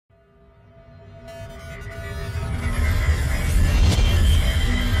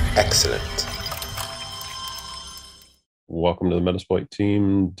Excellent. Welcome to the Metasploit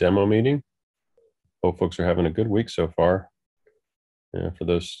team demo meeting. Hope folks are having a good week so far. For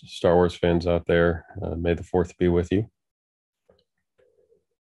those Star Wars fans out there, may the 4th be with you.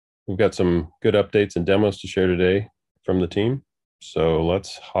 We've got some good updates and demos to share today from the team, so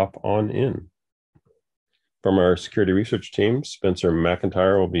let's hop on in. From our security research team, Spencer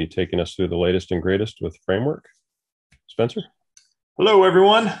McIntyre will be taking us through the latest and greatest with Framework. Spencer? Hello,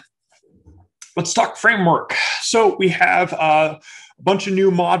 everyone. Let's talk Framework. So we have a bunch of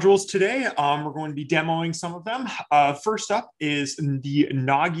new modules today. We're going to be demoing some of them. First up is the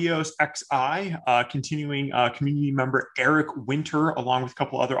Nagios XI, continuing community member Eric Winter, along with a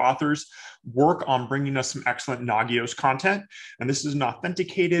couple other authors, work on bringing us some excellent Nagios content. And this is an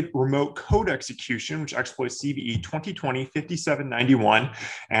authenticated remote code execution, which exploits CVE 2020-5791,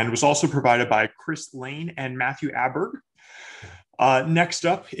 and was also provided by Chris Lane and Matthew Aberg. Next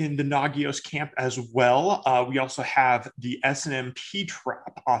up in the Nagios camp as well, we also have the SNMP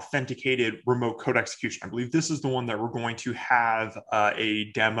trap authenticated remote code execution. I believe this is the one that we're going to have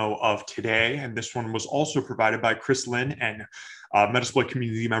a demo of today. And this one was also provided by Chris Lynn and Metasploit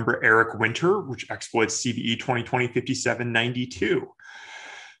community member Eric Winter, which exploits CVE 2020-5792.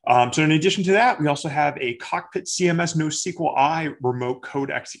 So in addition to that, we also have a Cockpit CMS NoSQLi remote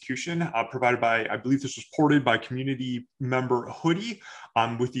code execution provided by, I believe this was ported by community member Hoodie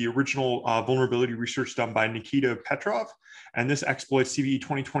with the original vulnerability research done by Nikita Petrov. And this exploits CVE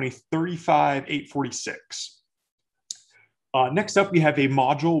 2020-35846. Next up, we have a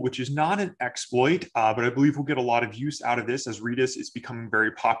module which is not an exploit, but I believe we'll get a lot of use out of this as Redis is becoming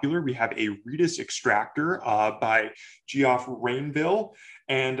very popular. We have a Redis Extractor by Geoff Rainville.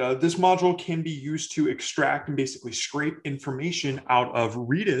 And this module can be used to extract and basically scrape information out of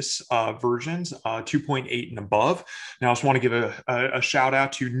Redis versions 2.8 and above. Now, I just want to give a shout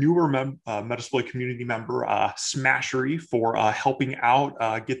out to newer Metasploit community member Smashery for helping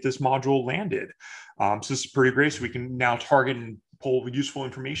out get this module landed. So this is pretty great. So we can now target and pull useful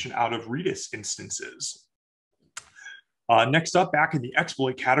information out of Redis instances. Next up, back in the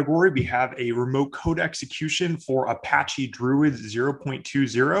exploit category, we have a remote code execution for Apache Druid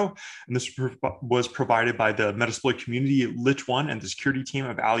 0.20. And this was provided by the Metasploit community Lich1 and the security team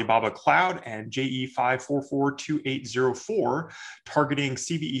of Alibaba Cloud and JE5442804, targeting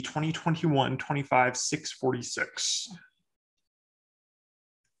CVE 2021-25646.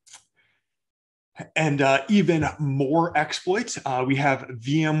 And even more exploits, we have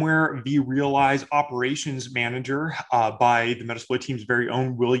VMware vRealize Operations Manager by the Metasploit team's very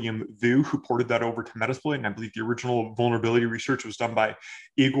own William Vu, who ported that over to Metasploit. And I believe the original vulnerability research was done by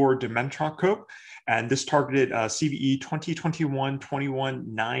Igor Dementrokop. And this targeted CVE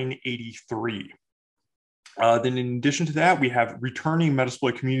 2021-21983. Then in addition to that, we have returning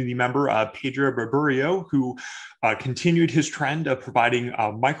Metasploit community member Pedro Barburio, who continued his trend of providing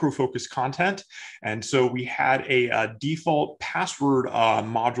micro-focused content. And so we had a default password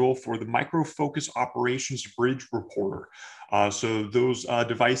module for the micro-focus operations bridge reporter. So those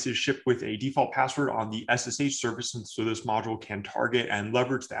devices ship with a default password on the SSH service, and so this module can target and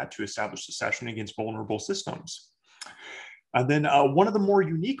leverage that to establish a session against vulnerable systems. And then one of the more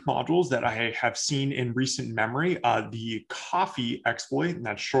unique modules that I have seen in recent memory, the KOFFEE exploit, and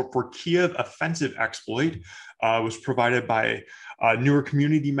that's short for Kiev Offensive Exploit, was provided by newer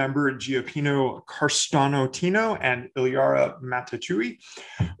community member Giappino Carstanotino and Ilyara Matachui.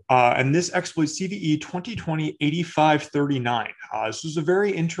 And this exploits CVE 2020-8539. This is a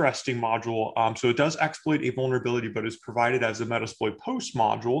very interesting module. So it does exploit a vulnerability, but is provided as a Metasploit post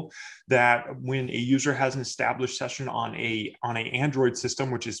module that when a user has an established session on an Android system,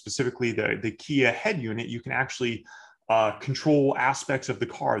 which is specifically the Kia head unit, you can actually control aspects of the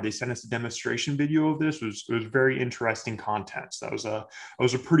car. They sent us a demonstration video of this. It was very interesting content. So that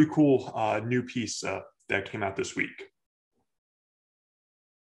was a pretty cool new piece that came out this week.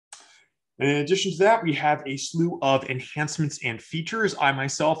 In addition to that, we have a slew of enhancements and features. I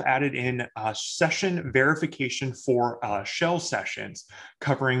myself added in session verification for shell sessions,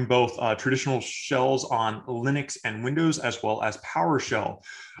 covering both traditional shells on Linux and Windows, as well as PowerShell.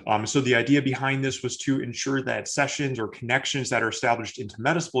 So the idea behind this was to ensure that sessions or connections that are established into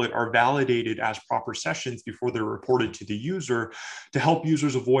Metasploit are validated as proper sessions before they're reported to the user, to help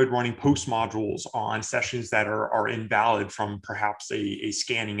users avoid running post modules on sessions that are invalid from perhaps a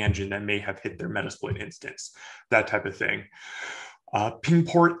scanning engine that may have hit their Metasploit instance, that type of thing.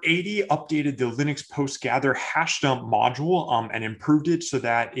 Pingport 80 updated the Linux postgather hash dump module and improved it so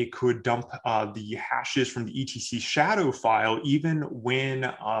that it could dump the hashes from the etc shadow file even when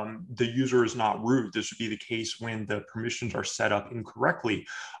the user is not root. This would be the case when the permissions are set up incorrectly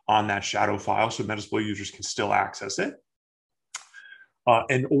on that shadow file, so Metasploit users can still access it.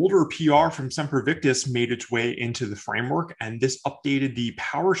 An older PR from Semper Victus made its way into the framework, and this updated the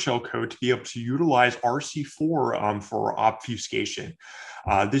PowerShell code to be able to utilize RC4 for obfuscation.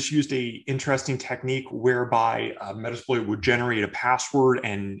 This used an interesting technique whereby Metasploit would generate a password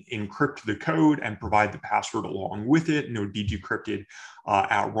and encrypt the code and provide the password along with it, and it would be decrypted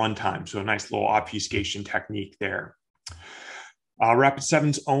at runtime. So a nice little obfuscation technique there.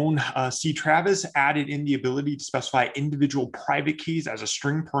 Rapid7's own C. Travis added in the ability to specify individual private keys as a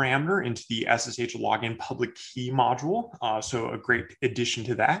string parameter into the SSH login public key module. So a great addition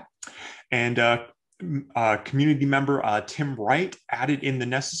to that. And community member Tim Wright added in the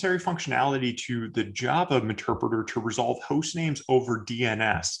necessary functionality to the Java interpreter to resolve host names over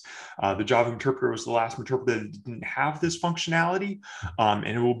DNS. The Java interpreter was the last interpreter that didn't have this functionality, and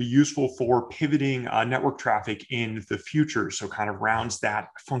it will be useful for pivoting network traffic in the future. So kind of rounds that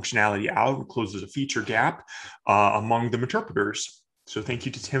functionality out and closes a feature gap among the interpreters. So thank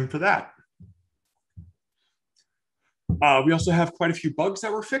you to Tim for that. We also have quite a few bugs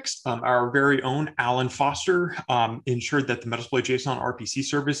that were fixed. Our very own Alan Foster ensured that the Metasploit JSON RPC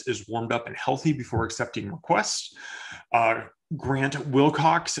service is warmed up and healthy before accepting requests. Grant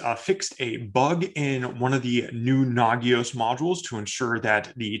Wilcox fixed a bug in one of the new Nagios modules to ensure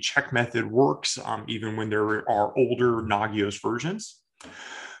that the check method works even when there are older Nagios versions.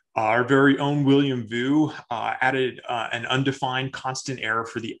 Our very own William Vu added an undefined constant error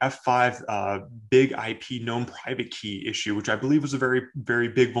for the F5 big IP known private key issue, which I believe was a very, very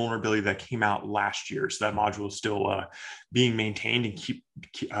big vulnerability that came out last year. So that module is still being maintained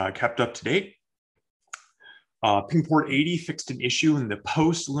and kept up to date. Pingport 80 fixed an issue in the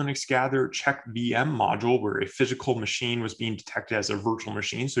post Linux gather check VM module where a physical machine was being detected as a virtual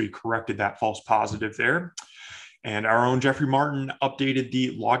machine. So he corrected that false positive there. And our own Jeffrey Martin updated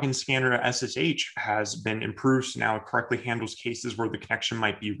the login scanner SSH has been improved. So now it correctly handles cases where the connection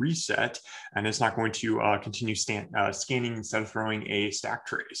might be reset, and it's not going to continue scanning instead of throwing a stack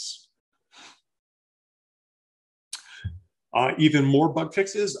trace. Even more bug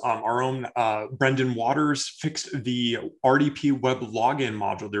fixes. Our own Brendan Waters fixed the RDP web login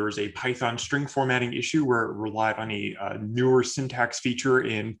module. There was a Python string formatting issue where it relied on a newer syntax feature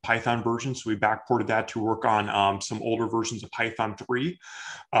in Python version. So we backported that to work on some older versions of Python 3,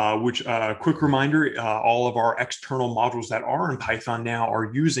 which quick reminder, all of our external modules that are in Python now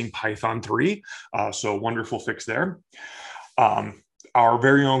are using Python 3. So wonderful fix there. Our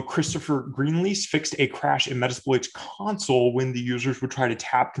very own Christopher Greenlease fixed a crash in Metasploit's console when the users would try to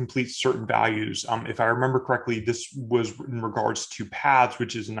tab complete certain values. If I remember correctly, this was in regards to paths,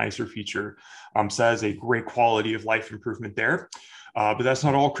 which is a nicer feature. So that is a great quality of life improvement there. But that's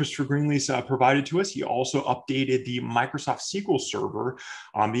not all Christopher Greenlease provided to us. He also updated the Microsoft SQL Server,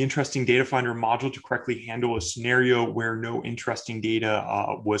 the interesting data finder module to correctly handle a scenario where no interesting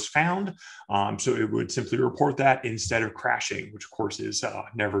data was found. So it would simply report that instead of crashing, which of course is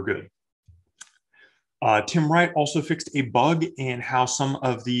never good. Tim Wright also fixed a bug in how some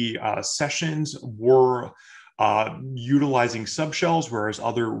of the sessions were utilizing subshells, whereas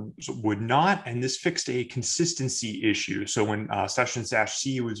others would not. And this fixed a consistency issue. So when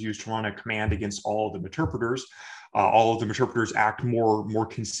sessions-c was used to run a command against all of the interpreters act more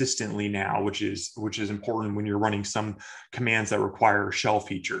consistently now, which is important when you're running some commands that require shell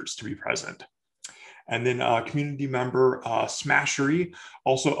features to be present. And then community member Smashery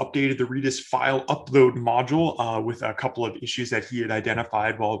also updated the Redis file upload module with a couple of issues that he had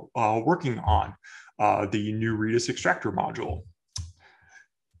identified while working on the new Redis Extractor module.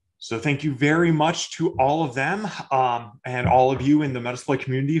 So thank you very much to all of them and all of you in the Metasploit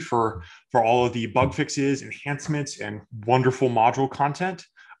community for all of the bug fixes, enhancements, and wonderful module content.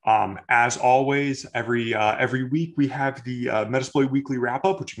 As always, every week we have the Metasploit weekly wrap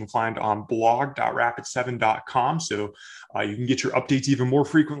up, which you can find on blog.rapid7.com. So you can get your updates even more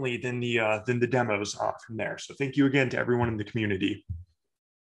frequently than the demos from there. So thank you again to everyone in the community.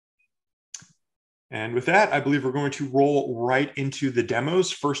 And with that, I believe we're going to roll right into the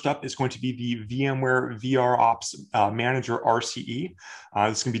demos. First up is going to be the VMware vROps Manager RCE.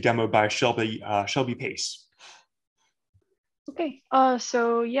 This is going to be demoed by Shelby Pace. Okay,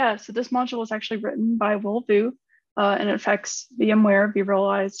 so this module was actually written by Will Vu, and it affects VMware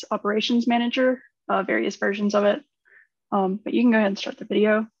vRealize Operations Manager, various versions of it. But you can go ahead and start the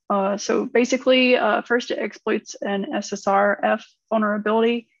video. So basically, first it exploits an SSRF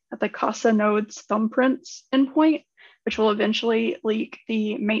vulnerability at the Casa node's thumbprints endpoint, which will eventually leak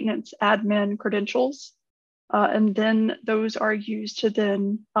the maintenance admin credentials. And then those are used to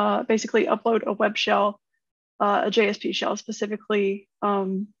then basically upload a web shell, a JSP shell specifically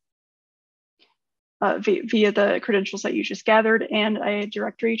via the credentials that you just gathered and a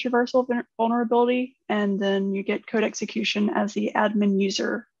directory traversal vulnerability. And then you get code execution as the admin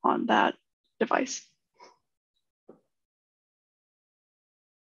user on that device.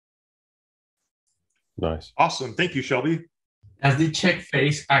 Nice. Awesome. Thank you, Shelby. Does the check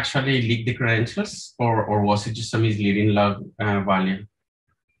phase actually leak the credentials, or was it just a misleading log value?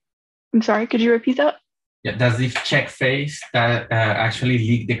 I'm sorry, could you repeat that? Yeah, does the check phase that actually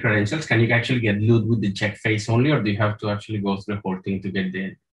leak the credentials? Can you actually get loot with the check phase only, or do you have to actually go through the whole thing to get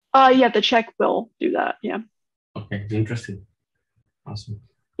the? Yeah, the check will do that. Yeah. Okay, interesting. Awesome.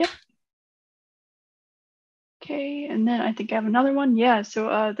 Yep. Okay, and then I think I have another one. Yeah,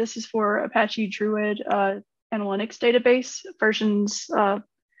 so this is for Apache Druid analytics database versions, I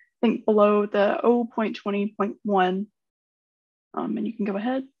think below the 0.20.1. And you can go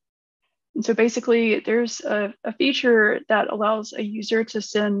ahead. And so basically there's a feature that allows a user to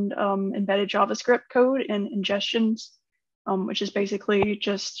send embedded JavaScript code in ingestions, which is basically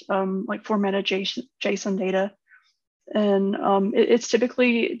just like formatted JSON data. And it's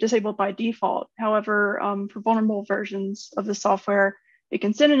typically disabled by default. However, for vulnerable versions of the software, it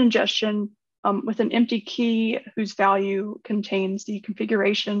can send an ingestion with an empty key whose value contains the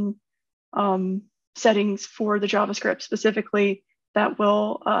configuration settings for the JavaScript specifically that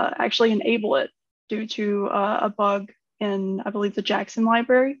will actually enable it due to a bug in, I believe, the Jackson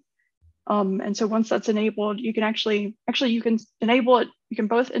library. And so once that's enabled, you can you can enable it. You can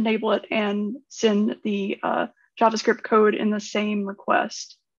both enable it and send the JavaScript code in the same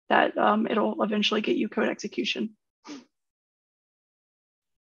request that it'll eventually get you code execution.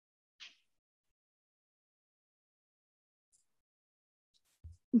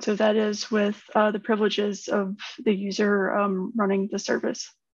 And so that is with the privileges of the user running the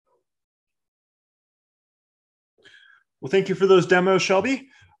service. Well, thank you for those demos, Shelby.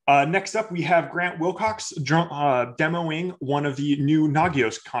 Next up, we have Grant Wilcox demoing one of the new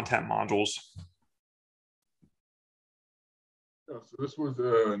Nagios content modules. Yeah, so this was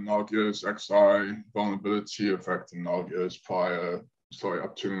a Nagios XI vulnerability affecting Nagios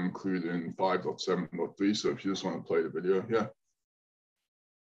up to and including 5.7.3. So if you just want to play the video, yeah.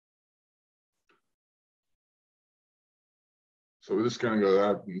 So we're just going to go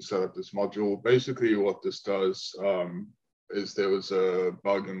ahead and set up this module. Basically, what this does is there was a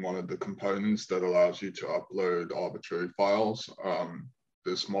bug in one of the components that allows you to upload arbitrary files.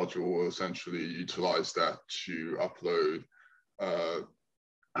 This module will essentially utilize that to upload.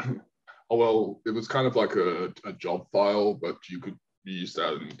 Well, it was kind of like a job file, but you could use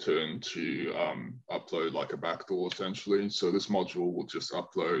that in turn to upload like a backdoor essentially. So this module will just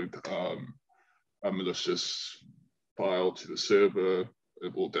upload a malicious file to the server.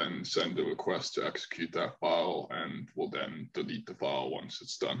 It will then send a request to execute that file and will then delete the file once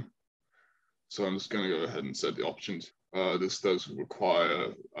it's done. So I'm just going to go ahead and set the options. This does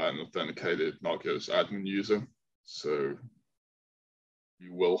require an authenticated Nagios admin user. So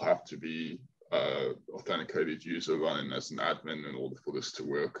you will have to be an authenticated user running as an admin in order for this to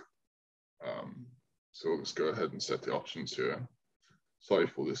work. So let's go ahead and set the options here. Sorry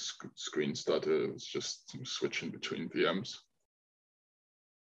for this screen stutter, it's just switching between VMs.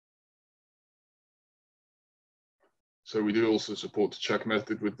 So we do also support the check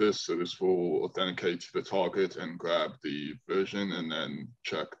method with this. So this will authenticate to the target and grab the version and then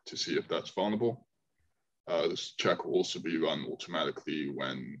check to see if that's vulnerable. This check will also be run automatically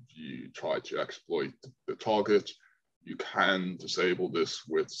when you try to exploit the target. You can disable this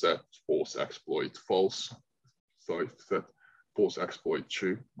with set force exploit false. Sorry, set force exploit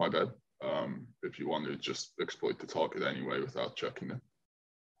true, my bad. If you want to just exploit the target anyway without checking it.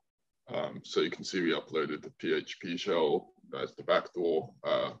 So you can see we uploaded the PHP shell as the backdoor.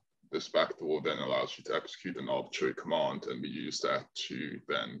 This backdoor then allows you to execute an arbitrary command, and we use that to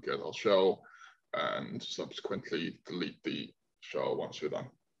then get our shell and subsequently delete the shell once you're done.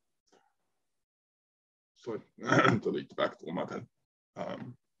 So delete the backdoor, my bad.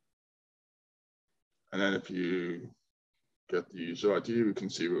 And then if you get the user ID, we can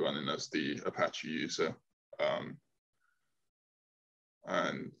see we're running as the Apache user.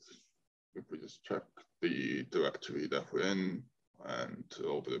 And if we just check the directory that we're in and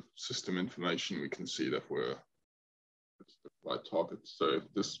all the system information, we can see that it's the right target. So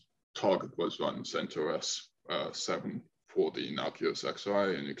this target was run CentOS 7 for the Nagios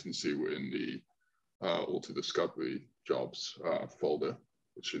XI, and you can see we're in the auto discovery jobs folder,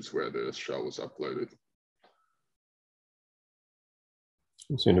 which is where the shell was uploaded.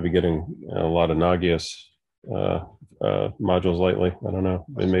 We seem to be getting a lot of Nagios modules lately. I don't know.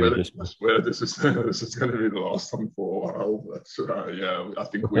 I swear this is going to be the last one for a while. But yeah, I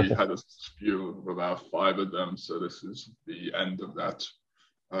think we had a spew of about 5 of them, so this is the end of that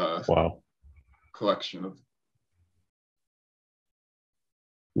wow, collection of.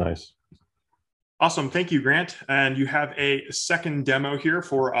 Nice. Awesome. Thank you, Grant. And you have a second demo here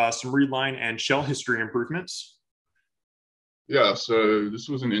for some readline and shell history improvements. Yeah, so this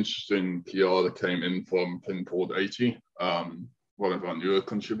was an interesting PR that came in from Pinport 80, one of our newer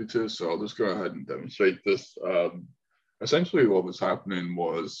contributors. So I'll just go ahead and demonstrate this. Essentially, what was happening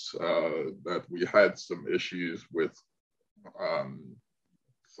was that we had some issues with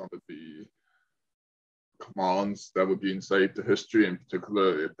some of the commands that were being saved to history, in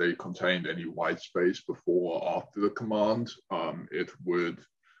particular, if they contained any white space before or after the command, it would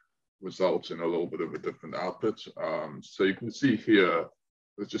result in a little bit of a different output. So you can see here,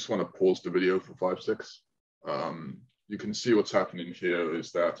 I just want to pause the video for 5 seconds. You can see what's happening here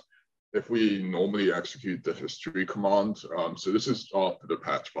is that if we normally execute the history command, so this is after the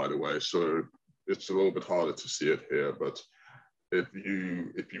patch, by the way, so it's a little bit harder to see it here, but if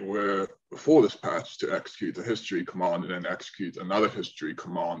you were before this patch to execute the history command and then execute another history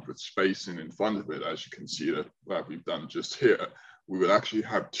command with spacing in front of it, as you can see that we've done just here, we would actually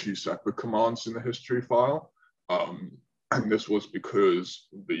have 2 separate commands in the history file. And this was because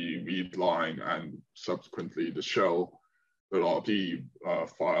the read line and subsequently the shell.rd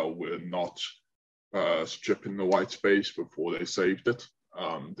file were not stripping the white space before they saved it.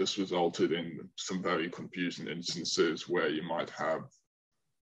 This resulted in some very confusing instances where you might have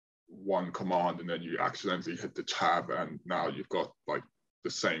one command and then you accidentally hit the tab and now you've got like the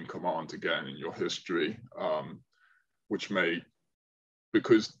same command again in your history, which may,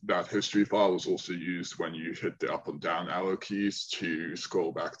 because that history file was also used when you hit the up and down arrow keys to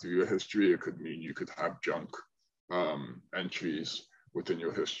scroll back through your history, it could mean you could have junk entries within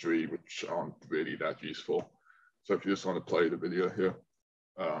your history, which aren't really that useful. So if you just want to play the video here,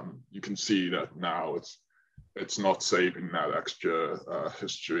 you can see that now it's not saving that extra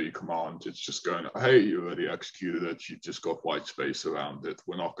history command. It's just going, hey, you already executed it. You just got white space around it.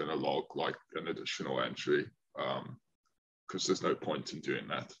 We're not going to log like an additional entry because there's no point in doing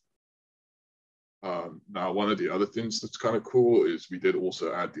that. Now, one of the other things that's kind of cool is we did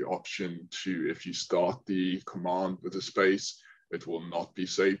also add the option to, if you start the command with a space, it will not be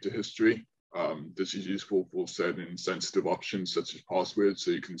saved to history. This is useful for setting sensitive options such as passwords.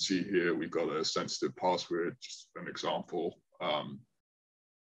 So you can see here, we've got a sensitive password, just an example,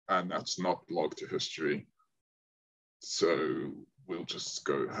 and that's not logged to history. So we'll just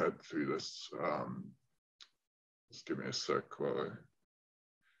go ahead through this. Just give me a sec.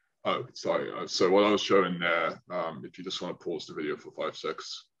 Oh, sorry. So what I was showing there, if you just want to pause the video for 5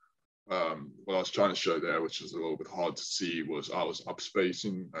 seconds, what I was trying to show there, which is a little bit hard to see, was I was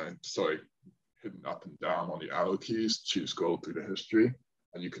upspacing and hitting up and down on the arrow keys to scroll through the history.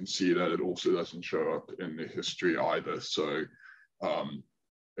 And you can see that it also doesn't show up in the history either. So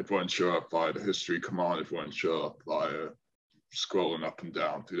it won't show up via the history command. It won't show up via scrolling up and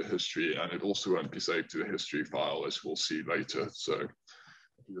down through the history. And it also won't be saved to the history file, as we'll see later. So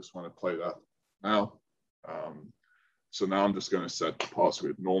if you just want to play that now. So now I'm just going to set the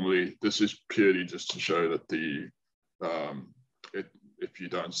password. Normally, this is purely just to show that if you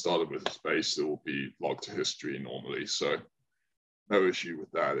don't start it with a space, it will be logged to history normally. So no issue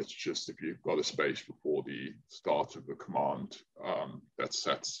with that. It's just if you've got a space before the start of the command that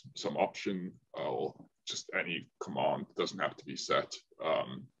sets some option, or just any command doesn't have to be set.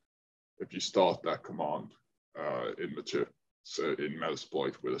 If you start that command in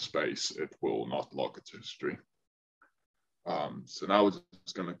Metasploit with a space, it will not log it to history. So now we're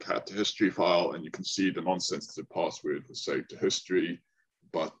just going to cat the history file, and you can see the non-sensitive password was saved to history,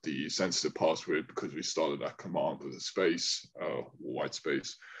 but the sensitive password, because we started that command with a space, white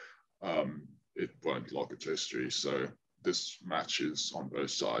space, it won't log it to history. So this matches on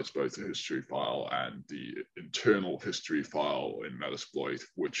both sides, both the history file and the internal history file in Metasploit,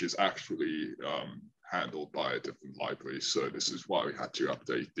 which is actually handled by a different library. So this is why we had to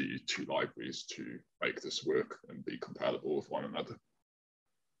update the 2 libraries to make this work and be compatible with one another.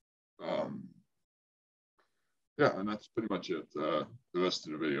 Yeah, and that's pretty much it. The rest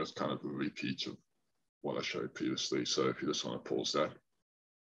of the video is kind of a repeat of what I showed previously. So if you just want to pause that.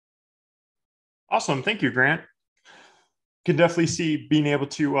 Awesome. Thank you, Grant. can definitely see being able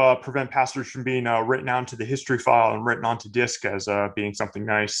to prevent passwords from being written onto the history file and written onto disk as being something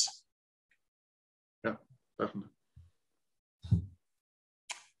nice. Yeah, definitely.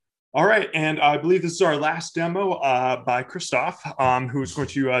 All right, and I believe this is our last demo by Christoph, who's going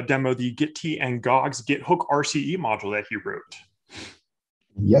to demo the Gitea and Gogs GitHook RCE module that he wrote.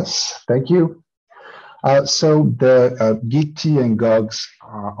 Yes, thank you. So the Gitea and Gogs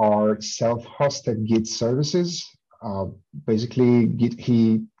are self-hosted Git services. Basically,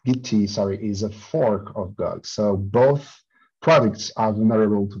 Gitea, is a fork of Gogs. So both products are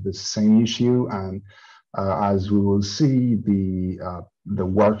vulnerable to the same issue, and as we will see, the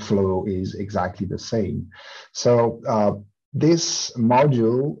workflow is exactly the same. So this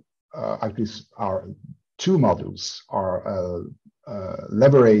module, actually, are two modules are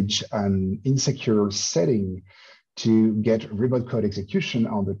leverage an insecure setting to get remote code execution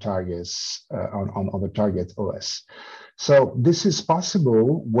on the targets on the target OS. So this is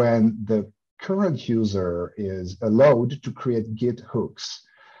possible when the current user is allowed to create Git hooks,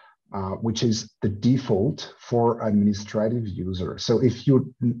 which is the default for administrative user. So if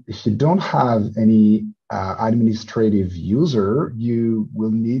you don't have any administrative user, you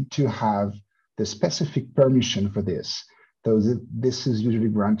will need to have the specific permission for this. So this is usually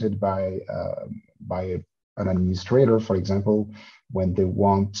granted by an administrator, for example, when they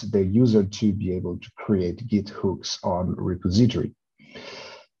want the user to be able to create Git hooks on repository.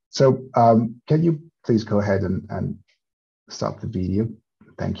 So can you please go ahead and stop the video?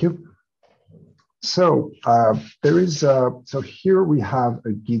 Thank you. So so here we have a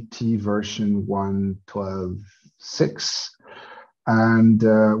Gitea version 1.12.6, and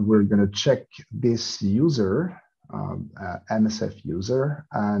we're going to check this user, MSF user,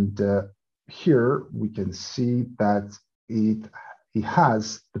 and here we can see that it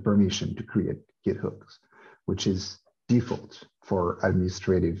has the permission to create Git hooks, which is default for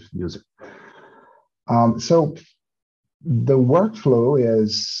administrative user. So the workflow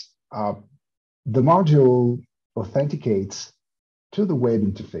is the module authenticates to the web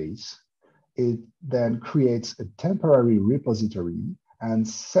interface. It then creates a temporary repository and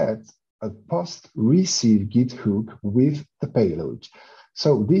sets a post-receive Git hook with the payload.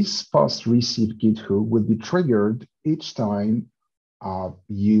 So this post-receive Git hook will be triggered each time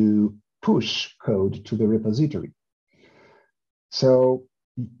you push code to the repository. So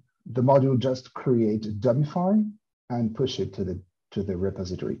the module just creates a dummy file and push it to the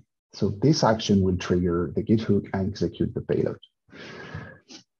repository. So this action will trigger the Git hook and execute the payload.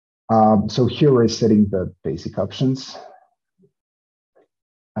 So here we're setting the basic options.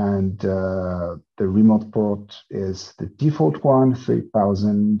 And the remote port is the default one,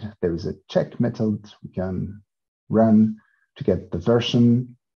 3000. There is a check method we can run to get the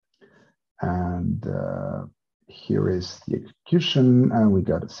version. And here is the execution, and we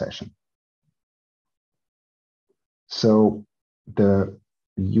got a session. So the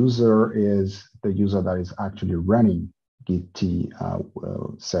user is the user that is actually running Gitea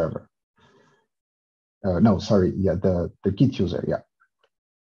server. No, sorry, yeah, the Git user, yeah.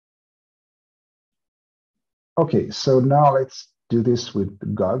 Okay, so now let's do this with the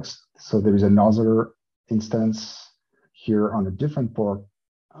Gogs. So there is another instance here on a different port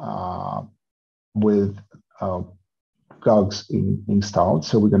with Gogs installed.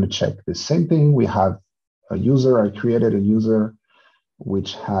 So we're going to check the same thing. We have a user. I created a user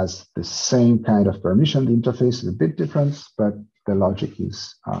which has the same kind of permission. The interface is a bit different, but the logic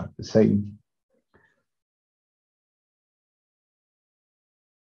is the same.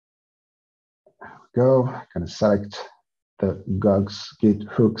 Go, I'm going to select the Gogs Git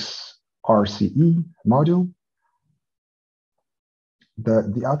hooks RCE module.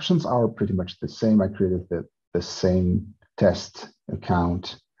 The options are pretty much the same. I created the same test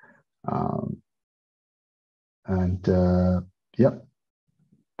account. Yeah,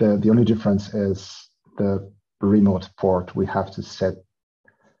 the only difference is the remote port. We have to set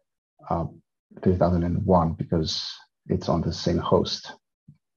 3001 because it's on the same host.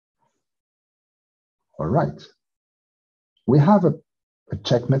 All right. We have a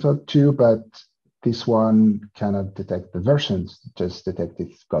check method too, but this one cannot detect the versions, just detect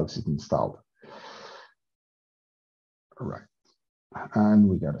if Gogs is installed. All right. And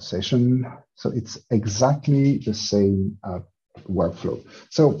we got a session. So it's exactly the same workflow.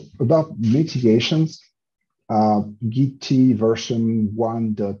 So about mitigations, Gitea version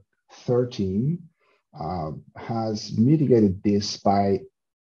 1.13 has mitigated this by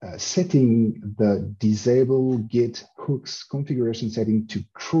setting the disable Git hooks configuration setting to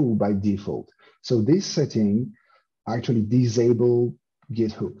true by default. So this setting actually disable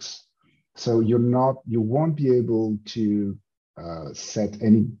Git hooks. So you won't be able to set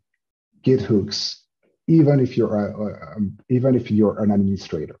any Git hooks, even if you're an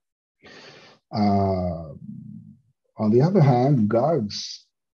administrator. On the other hand, Gogs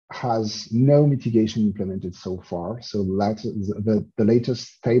has no mitigation implemented so far. So the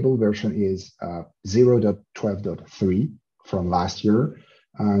latest stable version is 0.12.3 from last year,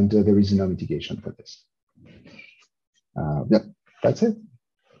 and there is no mitigation for this. Yep, that's it.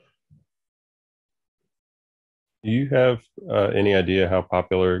 Do you have any idea how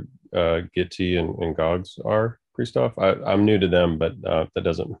popular Gitea and Gogs are, Christoph? I'm new to them, but that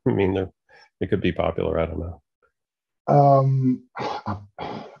doesn't mean it could be popular. I don't know.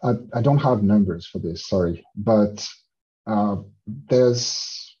 I don't have numbers for this, sorry, but they're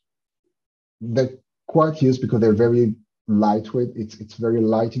quite used because they're very lightweight. It's very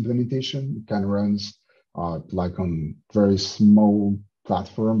light implementation. It can run like on very small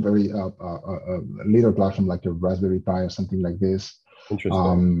platform, very little platform like a Raspberry Pi or something like this.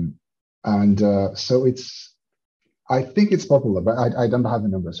 Interesting. So I think it's popular, but I don't have the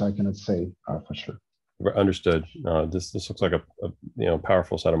numbers, so I cannot say for sure. Understood. This looks like a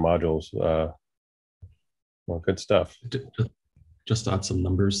powerful set of modules. Well, good stuff. Just to add some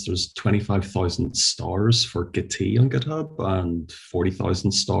numbers, there's 25,000 stars for Gitea on GitHub and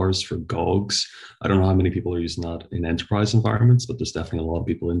 40,000 stars for Gogs. I don't know how many people are using that in enterprise environments, but there's definitely a lot of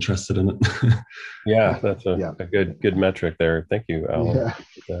people interested in it. Yeah, that's a good metric there. Thank you, Alan.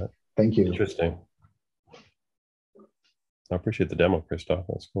 Yeah. Thank you. Interesting. I appreciate the demo, Christoph.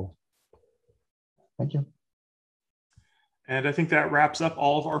 That's cool. Thank you. And I think that wraps up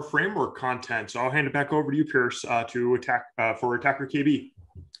all of our framework content. So I'll hand it back over to you, Pierce, for AttackerKB.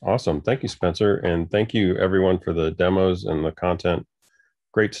 Awesome. Thank you, Spencer. And thank you, everyone, for the demos and the content.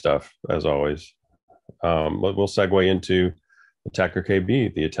 Great stuff, as always. We'll segue into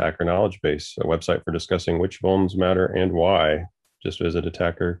AttackerKB, the attacker knowledge base, a website for discussing which vulns matter and why. Just visit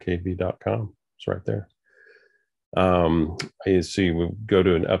AttackerKB.com. It's right there. I see we'll go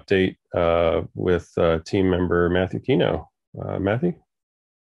to an update with team member Matthew Kino. Matthew?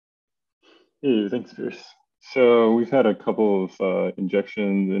 Hey, thanks, Pierce. So we've had a couple of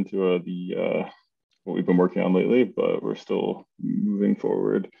injections into what we've been working on lately, but we're still moving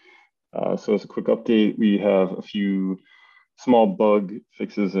forward. So as a quick update, we have a few small bug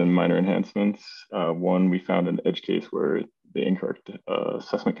fixes and minor enhancements. One, we found an edge case where the incorrect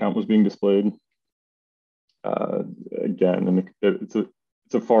assessment count was being displayed. Again, and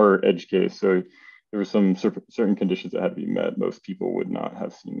it's a far edge case, so there were some certain conditions that had to be met. Most people would not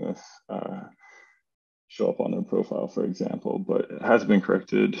have seen this show up on their profile, for example, but it has been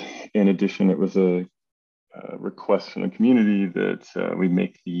corrected. In addition, it was a request from the community that we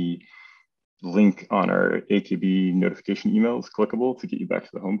make the link on our AKB notification emails clickable to get you back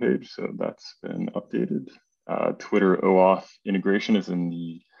to the homepage. So that's been updated. Twitter OAuth integration is in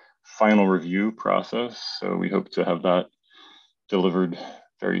the final review process. So we hope to have that delivered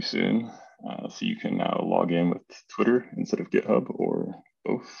very soon. So you can now log in with Twitter instead of GitHub or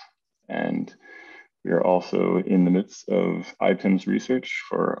both. And we are also in the midst of IPIMS research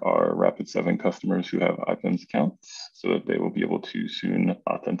for our Rapid7 customers who have IPIMS accounts so that they will be able to soon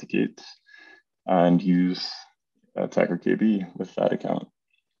authenticate and use AttackerKB with that account.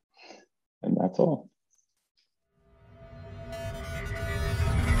 And that's all.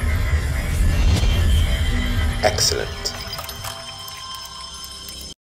 Excellent.